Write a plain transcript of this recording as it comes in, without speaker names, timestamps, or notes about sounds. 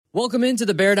Welcome into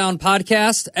the Bear Down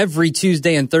Podcast every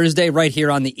Tuesday and Thursday right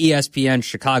here on the ESPN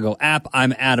Chicago app.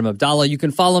 I'm Adam Abdallah. You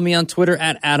can follow me on Twitter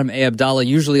at Adam A. Abdallah,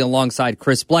 usually alongside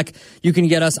Chris Bleck. You can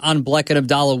get us on Bleck and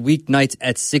Abdallah weeknights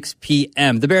at 6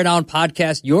 p.m. The Bear Down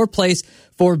Podcast, your place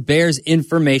for Bears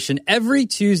information every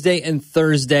Tuesday and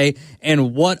Thursday.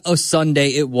 And what a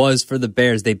Sunday it was for the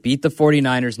Bears. They beat the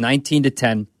 49ers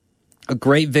 19-10. A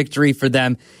great victory for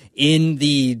them in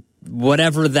the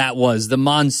whatever that was, the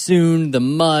monsoon, the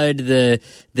mud, the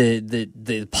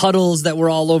puddles that were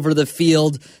all over the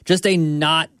field. Just a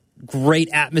not great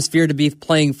atmosphere to be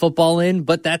playing football in,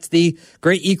 but that's the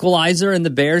great equalizer, and the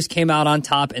Bears came out on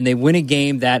top, and they win a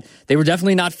game that they were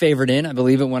definitely not favored in. I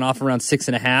believe it went off around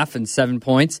 6.5 and 7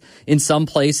 points in some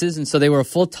places, and so they were a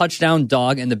full touchdown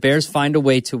dog, and the Bears find a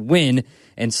way to win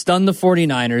and stun the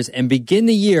 49ers and begin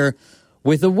the year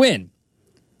with a win.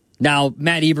 Now,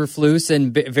 Matt Eberflus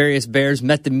and various Bears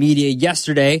met the media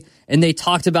yesterday, and they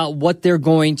talked about what they're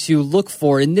going to look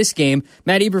for in this game.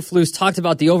 Matt Eberflus talked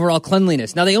about the overall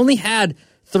cleanliness. Now, they only had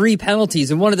 3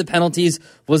 penalties, and one of the penalties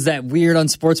was that weird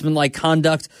unsportsmanlike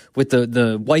conduct with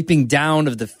the wiping down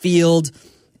of the field.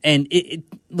 And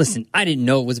listen, I didn't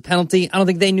know it was a penalty. I don't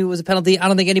think they knew it was a penalty. I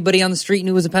don't think anybody on the street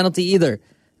knew it was a penalty either.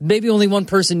 Maybe only one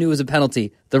person knew it was a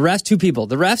penalty. The refs, 2 people.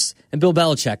 The refs and Bill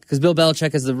Belichick, because Bill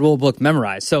Belichick has the rule book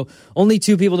memorized. So only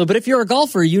 2 people know. But if you're a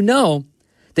golfer, you know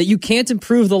that you can't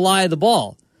improve the lie of the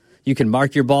ball. You can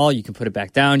mark your ball. You can put it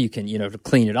back down. You can,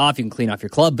 clean it off. You can clean off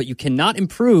your club. But you cannot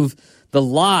improve the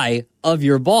lie of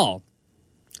your ball.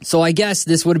 So I guess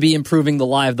this would be improving the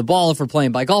lie of the ball if we're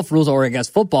playing by golf rules or I guess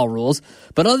football rules.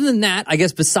 But other than that, I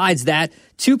guess besides that,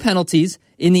 2 penalties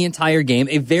in the entire game,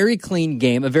 a very clean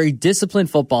game, a very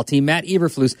disciplined football team. Matt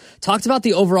Eberflus talked about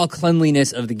the overall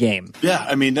cleanliness of the game. Yeah,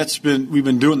 I mean, we've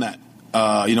been doing that.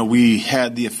 We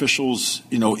had the officials,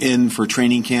 in for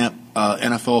training camp,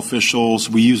 NFL officials.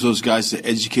 We use those guys to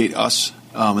educate us,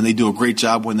 and they do a great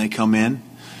job when they come in.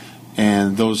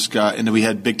 And those guys, and then we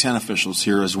had Big Ten officials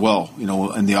here as well,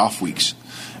 in the off weeks.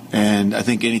 And I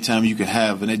think anytime you can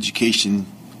have an education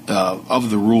of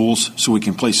the rules so we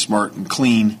can play smart and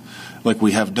clean like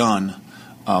we have done,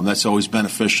 that's always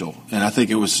beneficial. And I think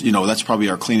it was, that's probably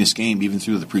our cleanest game even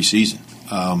through the preseason.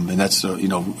 And that's,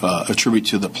 a tribute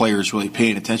to the players really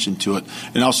paying attention to it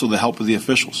and also the help of the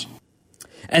officials.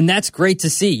 And that's great to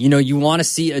see. You want to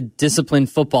see a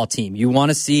disciplined football team. You want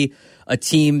to see a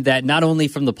team that not only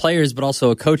from the players, but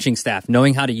also a coaching staff,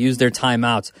 knowing how to use their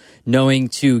timeouts, knowing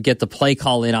to get the play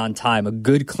call in on time, a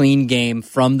good, clean game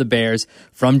from the Bears,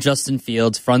 from Justin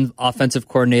Fields, from offensive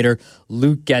coordinator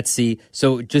Luke Getsy.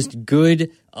 So just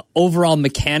good overall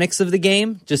mechanics of the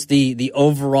game, just the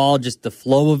overall, just the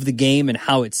flow of the game and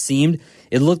how it seemed.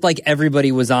 It looked like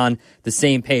everybody was on the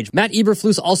same page. Matt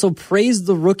Eberflus also praised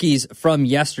the rookies from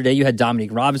yesterday. You had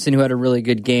Dominique Robinson, who had a really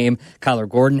good game. Kyler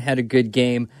Gordon had a good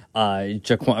game.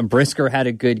 Jaquan Brisker had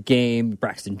a good game.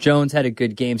 Braxton Jones had a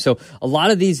good game. So a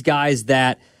lot of these guys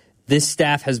that this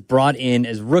staff has brought in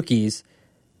as rookies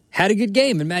had a good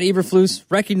game, and Matt Eberflus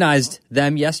recognized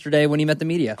them yesterday when he met the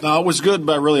media. No, it was good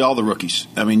by really all the rookies.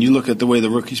 I mean, you look at the way the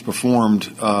rookies performed,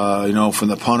 from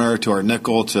the punter to our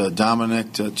nickel to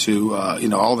Dominic to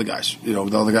all the guys,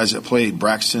 all the guys that played,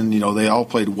 Braxton, they all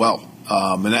played well.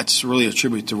 And that's really a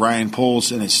tribute to Ryan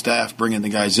Poles and his staff bringing the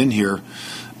guys in here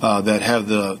that have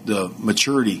the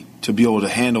maturity to be able to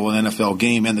handle an NFL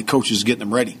game, and the coaches getting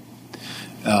them ready.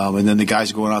 And then the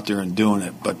guys going out there and doing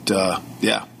it. But,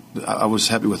 I was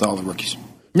happy with all the rookies.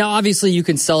 Now, obviously, you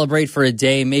can celebrate for a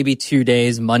day, maybe 2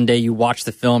 days. Monday, you watch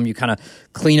the film, you kind of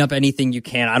clean up anything you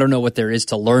can. I don't know what there is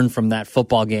to learn from that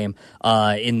football game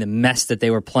in the mess that they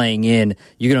were playing in.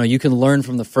 You can learn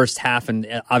from the first half,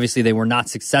 and obviously they were not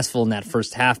successful in that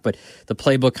first half, but the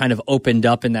playbook kind of opened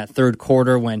up in that third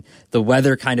quarter when the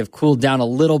weather kind of cooled down a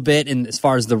little bit, and as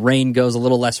far as the rain goes, a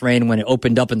little less rain when it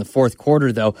opened up in the fourth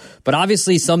quarter, though. But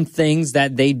obviously some things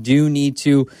that they do need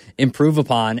to improve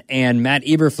upon, and Matt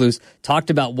Eberflus talked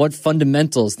about what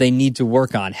fundamentals they need to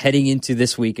work on heading into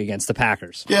this week against the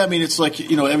Packers. Yeah, I mean, it's like,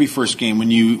 every first game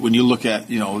when you look at,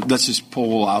 let's just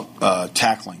pull out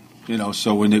tackling.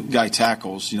 So when the guy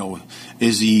tackles,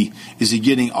 is he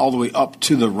getting all the way up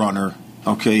to the runner,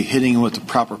 okay, hitting him with the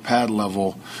proper pad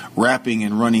level, wrapping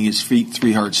and running his feet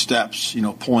 3 hard steps,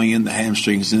 pulling in the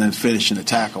hamstrings and then finishing the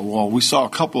tackle. Well, we saw a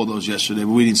couple of those yesterday,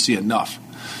 but we didn't see enough.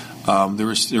 There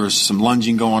was some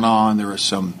lunging going on. There were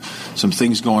some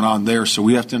things going on there, so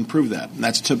we have to improve that. And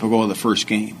that's typical of the first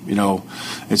game.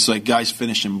 It's like guys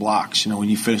finishing blocks. When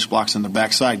you finish blocks on the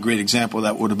backside, great example of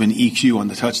that would have been EQ on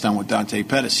the touchdown with Dante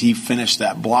Pettis. He finished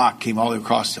that block, came all the way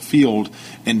across the field,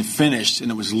 and finished,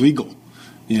 and it was legal.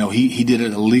 he did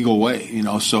it a legal way,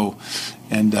 so,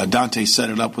 and Dante set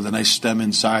it up with a nice stem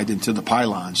inside into the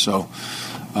pylon. So,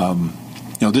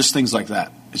 just things like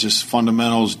that. It's just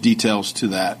fundamentals, details to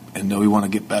that, and we want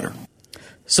to get better.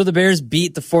 So the Bears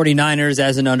beat the 49ers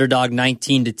as an underdog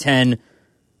 19-10.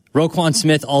 Roquan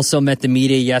Smith also met the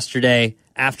media yesterday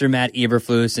after Matt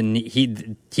Eberflus, and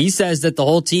he says that the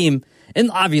whole team,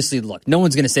 and obviously, look, no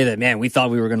one's going to say that, man, we thought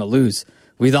we were going to lose.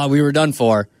 We thought we were done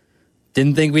for.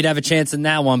 Didn't think we'd have a chance in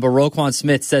that one, but Roquan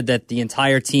Smith said that the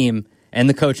entire team and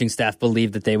the coaching staff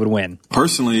believed that they would win.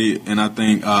 Personally, and I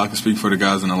think I can speak for the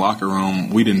guys in the locker room,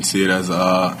 we didn't see it as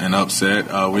an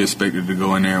upset. We expected to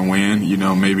go in there and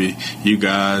win. Maybe you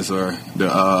guys or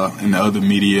and the other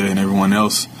media and everyone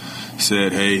else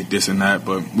said, hey, this and that,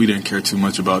 but we didn't care too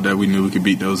much about that. We knew we could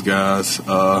beat those guys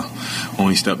when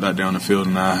we stepped out down the field,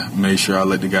 and I made sure I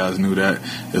let the guys know that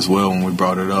as well when we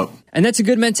brought it up. And that's a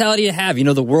good mentality to have.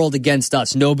 The world against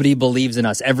us. Nobody believes in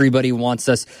us. Everybody wants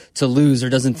us to lose or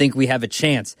doesn't think we have a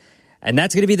chance. And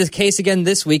that's going to be the case again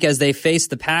this week as they face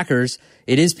the Packers.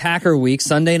 It is Packer week,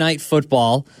 Sunday Night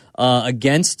Football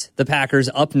against the Packers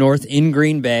up north in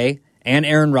Green Bay and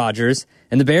Aaron Rodgers.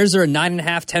 And the Bears are a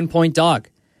 9.5, 10-point dog.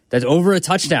 That's over a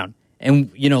touchdown.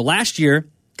 And, last year,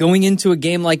 going into a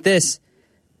game like this,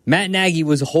 Matt Nagy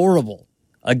was horrible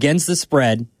against the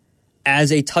spread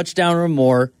as a touchdown or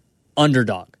more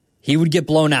underdog. He would get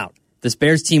blown out. This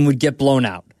Bears team would get blown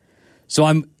out. So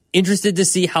I'm interested to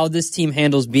see how this team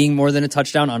handles being more than a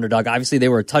touchdown underdog. Obviously, they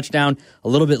were a touchdown, a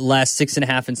little bit less,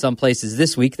 6.5 in some places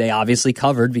this week. They obviously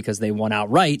covered because they won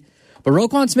outright. But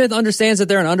Roquan Smith understands that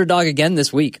they're an underdog again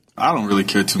this week. I don't really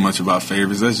care too much about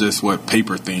favorites. That's just what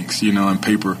paper thinks. And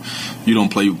paper, you don't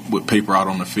play with paper out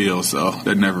on the field, so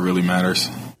that never really matters.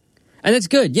 And that's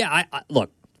good. Yeah,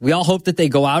 look, we all hope that they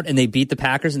go out and they beat the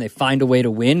Packers and they find a way to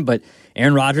win, but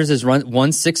Aaron Rodgers has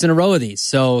won 6 in a row of these.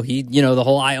 So he, the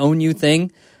whole I own you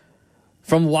thing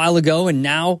from a while ago, and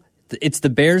now it's the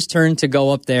Bears' turn to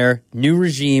go up there. New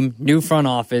regime, new front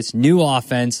office, new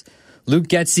offense. Luke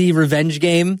Getsy revenge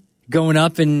game going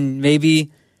up and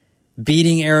maybe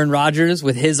beating Aaron Rodgers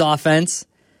with his offense.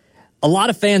 A lot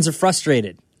of fans are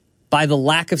frustrated by the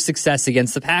lack of success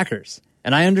against the Packers,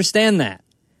 and I understand that.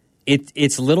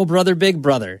 It's little brother, big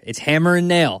brother. It's hammer and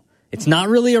nail. It's not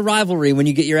really a rivalry when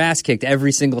you get your ass kicked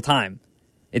every single time.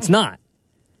 It's not.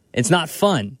 It's not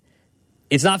fun.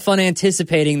 It's not fun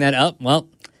anticipating that,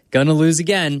 gonna lose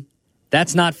again.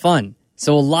 That's not fun.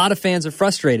 So a lot of fans are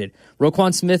frustrated.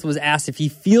 Roquan Smith was asked if he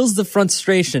feels the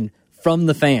frustration from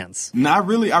the fans. No, I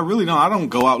really don't. I don't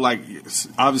go out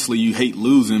obviously you hate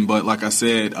losing, but like I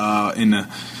said, in the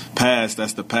past,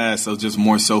 that's the past. So just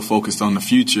more so focused on the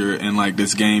future and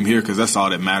this game here, because that's all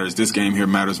that matters. This game here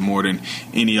matters more than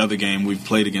any other game we've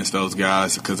played against those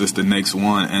guys because it's the next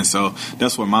one. And so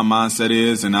that's where my mindset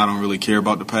is, and I don't really care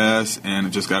about the past, and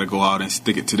I just got to go out and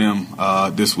stick it to them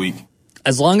this week.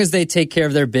 As long as they take care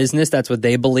of their business, that's what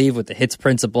they believe with the hits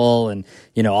principle and,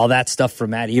 all that stuff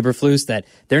from Matt Eberflus, that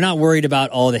they're not worried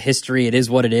about, the history, it is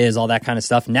what it is, all that kind of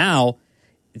stuff. Now,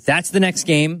 that's the next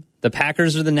game. The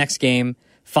Packers are the next game.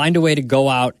 Find a way to go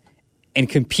out and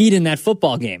compete in that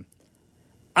football game.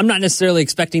 I'm not necessarily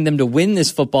expecting them to win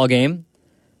this football game,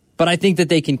 but I think that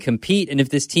they can compete. And if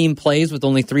this team plays with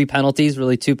only 3 penalties,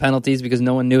 really 2 penalties because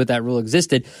no one knew that rule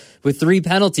existed, with 3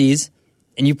 penalties,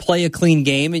 and you play a clean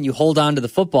game and you hold on to the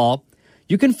football,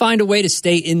 you can find a way to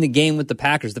stay in the game with the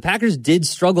Packers. The Packers did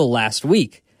struggle last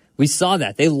week. We saw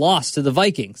that. They lost to the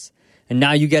Vikings. And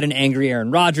now you get an angry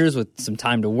Aaron Rodgers with some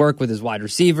time to work with his wide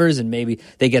receivers, and maybe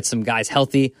they get some guys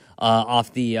healthy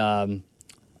off the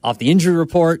injury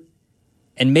report.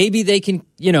 And maybe they can,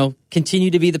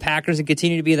 continue to be the Packers and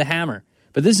continue to be the hammer.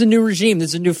 But this is a new regime. This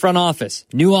is a new front office,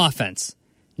 new offense,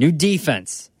 new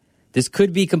defense. This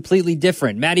could be completely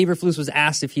different. Matt Eberflus was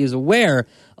asked if he is aware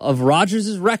of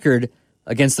Rodgers' record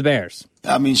against the Bears.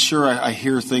 I mean, sure, I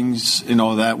hear things,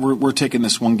 that we're taking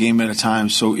this one game at a time.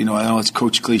 So, I know it's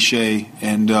coach cliche,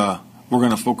 and we're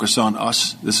going to focus on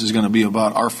us. This is going to be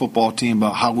about our football team,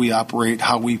 about how we operate,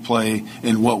 how we play,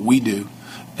 and what we do.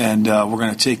 And we're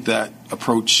going to take that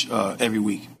approach every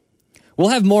week. We'll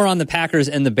have more on the Packers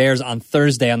and the Bears on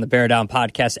Thursday on the Bear Down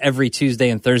podcast every Tuesday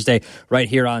and Thursday right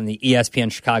here on the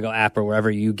ESPN Chicago app or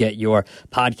wherever you get your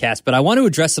podcast. But I want to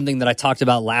address something that I talked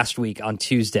about last week on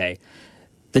Tuesday,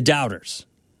 the doubters.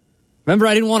 Remember,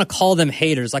 I didn't want to call them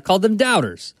haters. I called them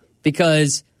doubters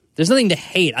because there's nothing to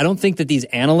hate. I don't think that these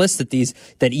analysts, that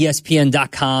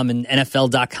ESPN.com and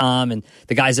NFL.com and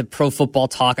the guys at Pro Football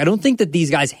Talk, I don't think that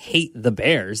these guys hate the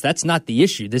Bears. That's not the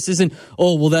issue. This isn't,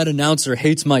 that announcer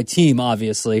hates my team,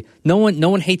 obviously. No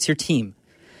one hates your team.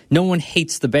 No one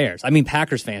hates the Bears. I mean,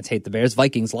 Packers fans hate the Bears.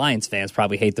 Vikings, Lions fans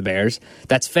probably hate the Bears.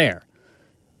 That's fair.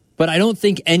 But I don't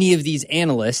think any of these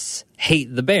analysts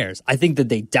hate the Bears. I think that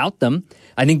they doubt them.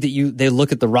 I think that they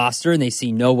look at the roster and they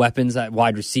see no weapons at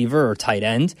wide receiver or tight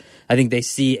end. I think they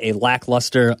see a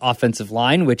lackluster offensive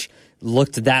line, which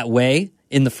looked that way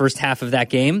in the first half of that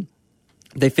game.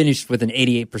 They finished with an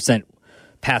 88%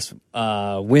 pass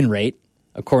win rate,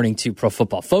 according to Pro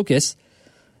Football Focus.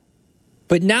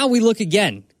 But now we look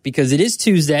again, because it is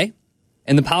Tuesday,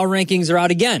 and the power rankings are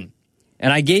out again.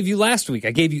 And I gave you last week.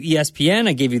 I gave you ESPN,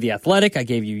 I gave you The Athletic, I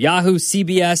gave you Yahoo,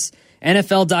 CBS,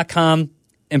 NFL.com,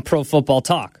 and Pro Football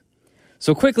Talk.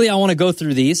 So quickly, I want to go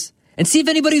through these and see if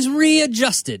anybody's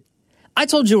readjusted. I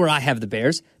told you where I have the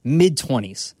Bears,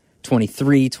 mid-20s,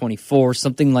 23, 24,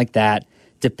 something like that,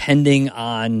 depending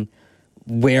on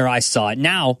where I saw it.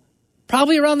 Now,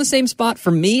 probably around the same spot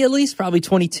for me, at least, probably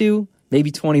 22, maybe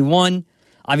 21.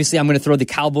 Obviously, I'm going to throw the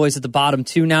Cowboys at the bottom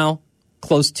too now,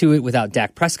 close to it without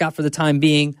Dak Prescott for the time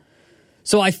being.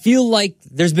 So I feel like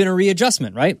there's been a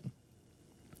readjustment, right?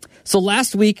 So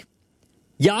last week,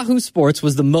 Yahoo Sports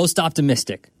was the most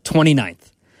optimistic,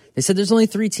 29th. They said there's only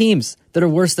 3 teams that are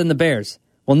worse than the Bears.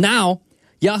 Well, now,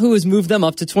 Yahoo has moved them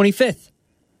up to 25th.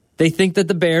 They think that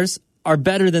the Bears are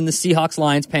better than the Seahawks,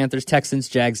 Lions, Panthers, Texans,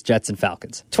 Jags, Jets, and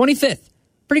Falcons. 25th.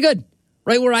 Pretty good.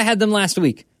 Right where I had them last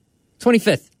week.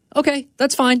 25th. Okay,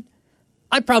 that's fine.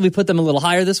 I'd probably put them a little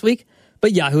higher this week,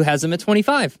 but Yahoo has them at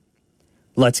 25.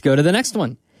 Let's go to the next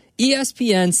one.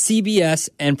 ESPN, CBS,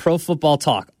 and Pro Football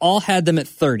Talk all had them at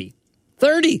 30.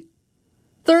 30!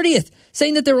 30th,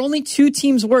 saying that there are only 2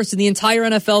 teams worse in the entire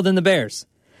NFL than the Bears.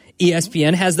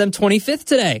 ESPN has them 25th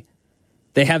today.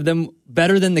 They have them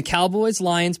better than the Cowboys,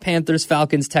 Lions, Panthers,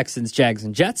 Falcons, Texans, Jags,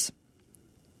 and Jets.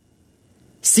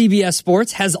 CBS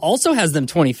Sports also has them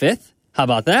 25th. How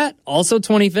about that? Also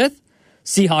 25th.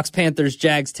 Seahawks, Panthers,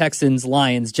 Jags, Texans,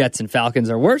 Lions, Jets, and Falcons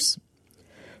are worse.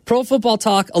 Pro Football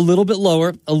Talk, a little bit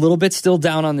lower, a little bit still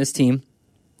down on this team,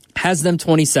 has them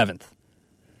 27th.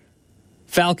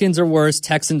 Falcons are worse,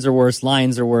 Texans are worse,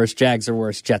 Lions are worse, Jags are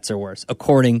worse, Jets are worse,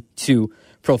 according to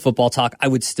Pro Football Talk. I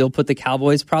would still put the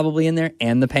Cowboys probably in there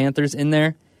and the Panthers in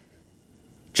there,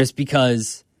 just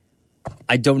because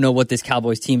I don't know what this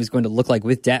Cowboys team is going to look like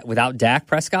without Dak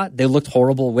Prescott. They looked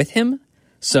horrible with him,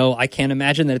 so I can't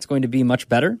imagine that it's going to be much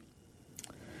better.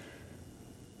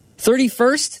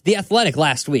 31st, The Athletic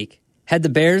last week had the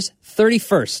Bears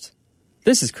 31st.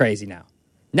 This is crazy now.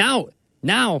 Now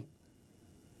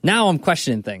I'm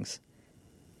questioning things.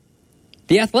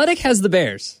 The Athletic has the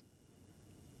Bears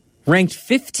ranked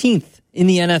 15th in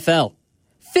the NFL.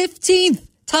 15th!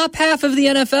 Top half of the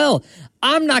NFL.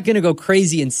 I'm not going to go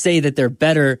crazy and say that they're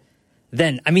better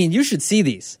than... I mean, you should see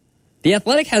these. The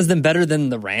Athletic has them better than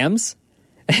the Rams.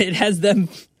 It has them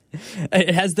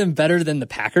better than the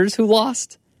Packers who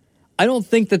lost. I don't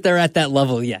think that they're at that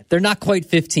level yet. They're not quite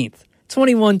 15th.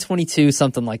 21, 22,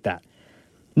 something like that.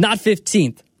 Not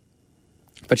 15th.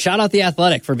 But shout out The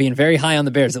Athletic for being very high on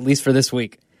the Bears, at least for this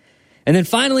week. And then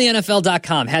finally,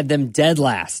 NFL.com had them dead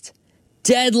last.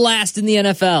 Dead last in the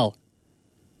NFL.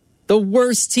 The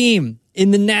worst team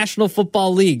in the National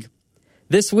Football League.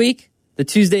 This week, the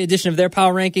Tuesday edition of their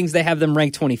power rankings, they have them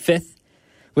ranked 25th,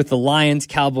 with the Lions,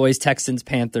 Cowboys, Texans,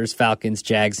 Panthers, Falcons,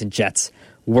 Jags, and Jets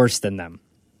worse than them.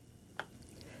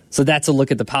 So that's a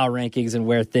look at the power rankings and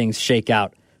where things shake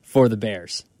out for the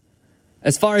Bears.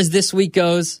 As far as this week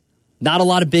goes, not a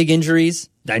lot of big injuries.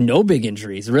 No big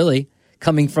injuries, really,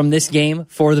 coming from this game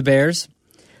for the Bears.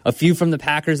 A few from the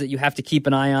Packers that you have to keep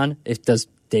an eye on. Does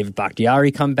David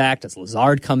Bakhtiari come back? Does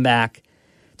Lazard come back?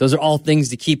 Those are all things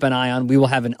to keep an eye on. We will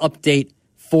have an update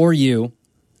for you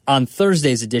on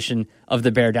Thursday's edition of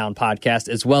the Bear Down podcast,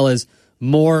 as well as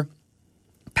more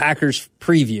Packers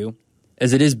preview,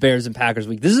 as it is Bears and Packers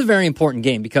week. This is a very important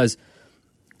game because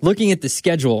looking at the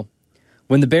schedule,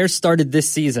 when the Bears started this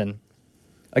season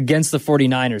against the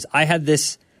 49ers, I had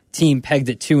this team pegged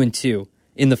at 2-2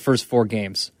 in the first 4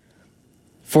 games.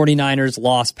 49ers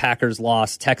lost, Packers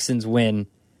lost, Texans win,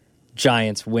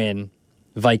 Giants win,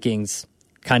 Vikings,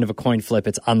 kind of a coin flip.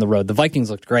 It's on the road. The Vikings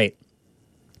looked great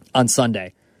on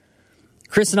Sunday.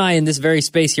 Chris and I in this very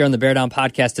space here on the Bear Down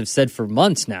podcast have said for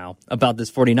months now about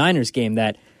this 49ers game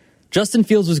that Justin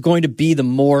Fields was going to be the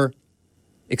more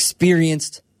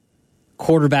experienced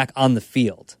quarterback on the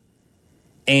field.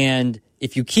 And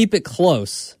if you keep it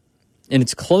close, and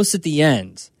it's close at the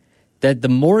end, that the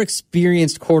more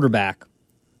experienced quarterback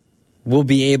will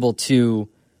be able to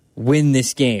win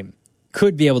this game,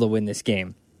 could be able to win this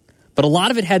game. But a lot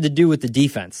of it had to do with the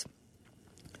defense.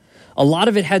 A lot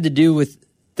of it had to do with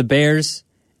the Bears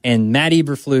and Matt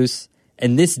Eberflus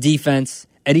and this defense,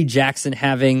 Eddie Jackson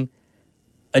having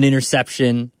an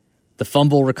interception, the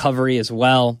fumble recovery as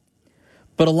well.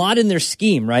 But a lot in their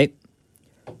scheme, right?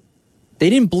 They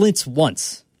didn't blitz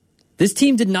once. This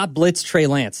team did not blitz Trey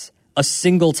Lance a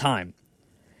single time.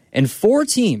 And 4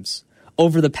 teams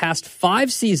over the past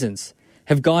 5 seasons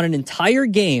have gone an entire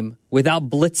game without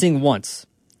blitzing once.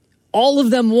 All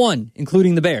of them won,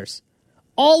 including the Bears.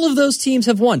 All of those teams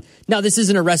have won. Now, this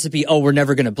isn't a recipe, we're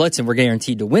never going to blitz and we're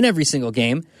guaranteed to win every single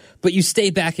game. But you stay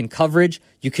back in coverage.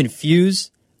 You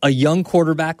confuse a young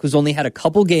quarterback who's only had a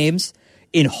couple games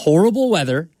in horrible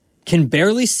weather, can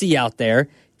barely see out there,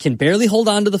 can barely hold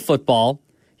on to the football.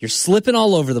 You're slipping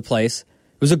all over the place.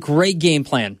 It was a great game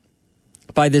plan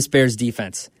by this Bears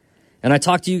defense. And I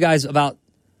talked to you guys about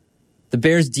the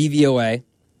Bears DVOA,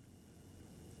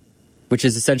 which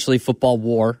is essentially football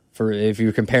WAR, for if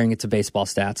you're comparing it to baseball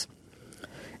stats.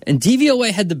 And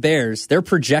DVOA had the Bears, their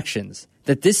projections,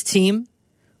 that this team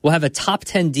will have a top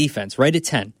 10 defense, right at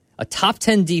 10, a top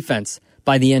 10 defense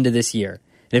by the end of this year.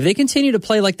 And if they continue to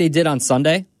play like they did on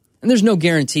Sunday, and there's no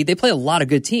guarantee, they play a lot of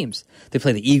good teams. They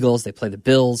play the Eagles, they play the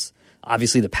Bills,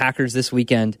 obviously the Packers this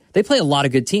weekend. They play a lot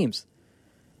of good teams.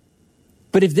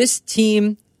 But if this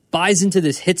team buys into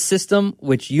this hit system,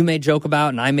 which you may joke about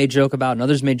and I may joke about and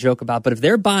others may joke about, but if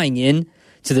they're buying in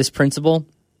to this principle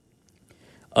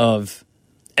of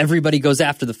everybody goes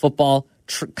after the football,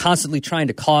 constantly trying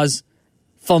to cause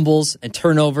fumbles and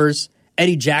turnovers,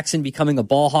 Eddie Jackson becoming a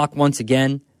ball hawk once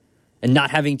again and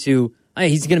not having to,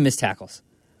 he's going to miss tackles.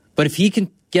 But if he can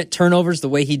get turnovers the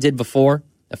way he did before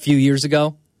a few years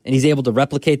ago, and he's able to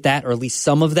replicate that or at least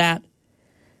some of that,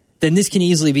 then this can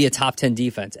easily be a top 10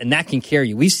 defense, and that can carry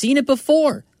you. We've seen it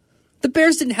before. The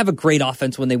Bears didn't have a great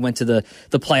offense when they went to the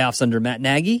playoffs under Matt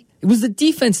Nagy. It was the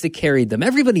defense that carried them.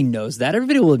 Everybody knows that.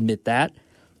 Everybody will admit that.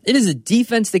 It is a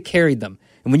defense that carried them.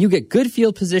 And when you get good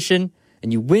field position,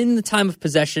 and you win the time of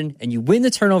possession, and you win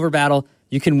the turnover battle,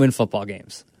 you can win football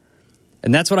games.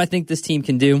 And that's what I think this team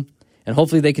can do, and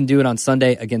hopefully they can do it on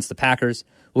Sunday against the Packers.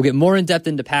 We'll get more in-depth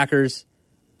into Packers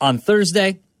on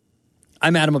Thursday.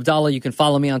 I'm Adam Abdallah. You can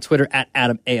follow me on Twitter at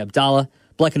Adam A. Abdallah.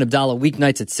 Bleck and Abdallah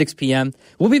weeknights at 6 p.m.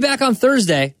 We'll be back on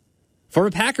Thursday for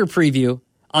a Packer preview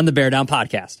on the Bear Down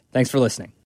Podcast. Thanks for listening.